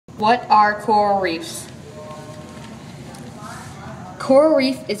What are coral reefs? Coral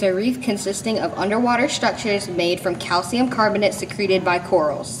reef is a reef consisting of underwater structures made from calcium carbonate secreted by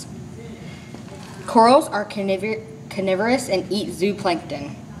corals. Corals are carnivorous and eat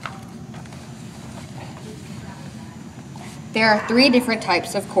zooplankton. There are 3 different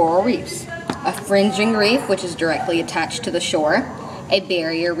types of coral reefs. A fringing reef, which is directly attached to the shore, a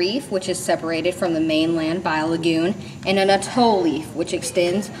barrier reef, which is separated from the mainland by a lagoon, and an atoll reef, which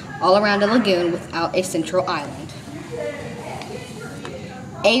extends all around a lagoon without a central island.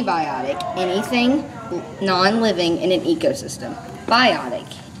 Abiotic, anything non-living in an ecosystem. Biotic,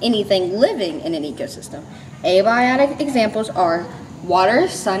 anything living in an ecosystem. Abiotic examples are water,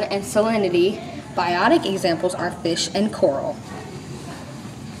 sun, and salinity. Biotic examples are fish and coral.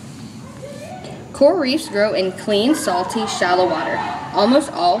 Coral reefs grow in clean, salty, shallow water.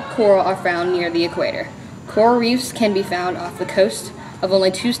 Almost all coral are found near the equator. Coral reefs can be found off the coast of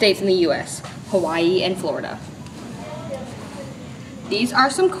only 2 states in the U.S., Hawaii and Florida. These are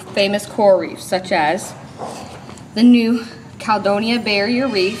some famous coral reefs, such as the New Caledonia Barrier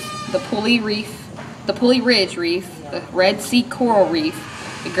Reef, the Pulley Ridge Reef, the Red Sea Coral Reef,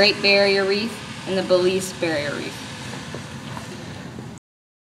 the Great Barrier Reef, and the Belize Barrier Reef.